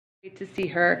Great to see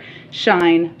her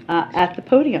shine at the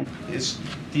podium. Does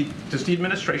the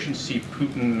administration see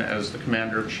Putin as the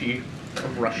commander-in-chief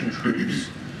of Russian troops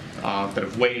that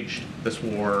have waged this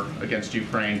war against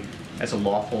Ukraine as a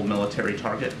lawful military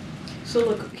target? So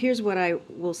look, here's what I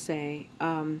will say.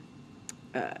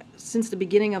 Since the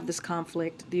beginning of this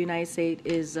conflict, the United States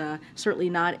is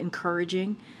certainly not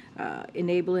encouraging,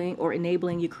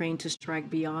 enabling Ukraine to strike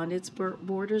beyond its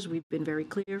borders. We've been very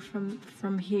clear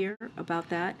from here about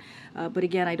that. But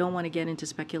again, I don't want to get into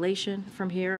speculation from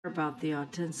here about the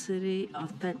authenticity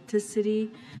of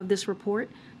this report.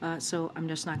 So I'm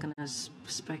just not going to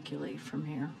speculate from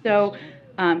here. So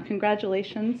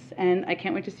congratulations, and I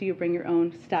can't wait to see you bring your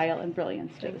own style and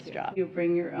brilliance to this job. You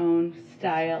bring your own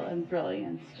style and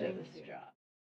brilliance to this job.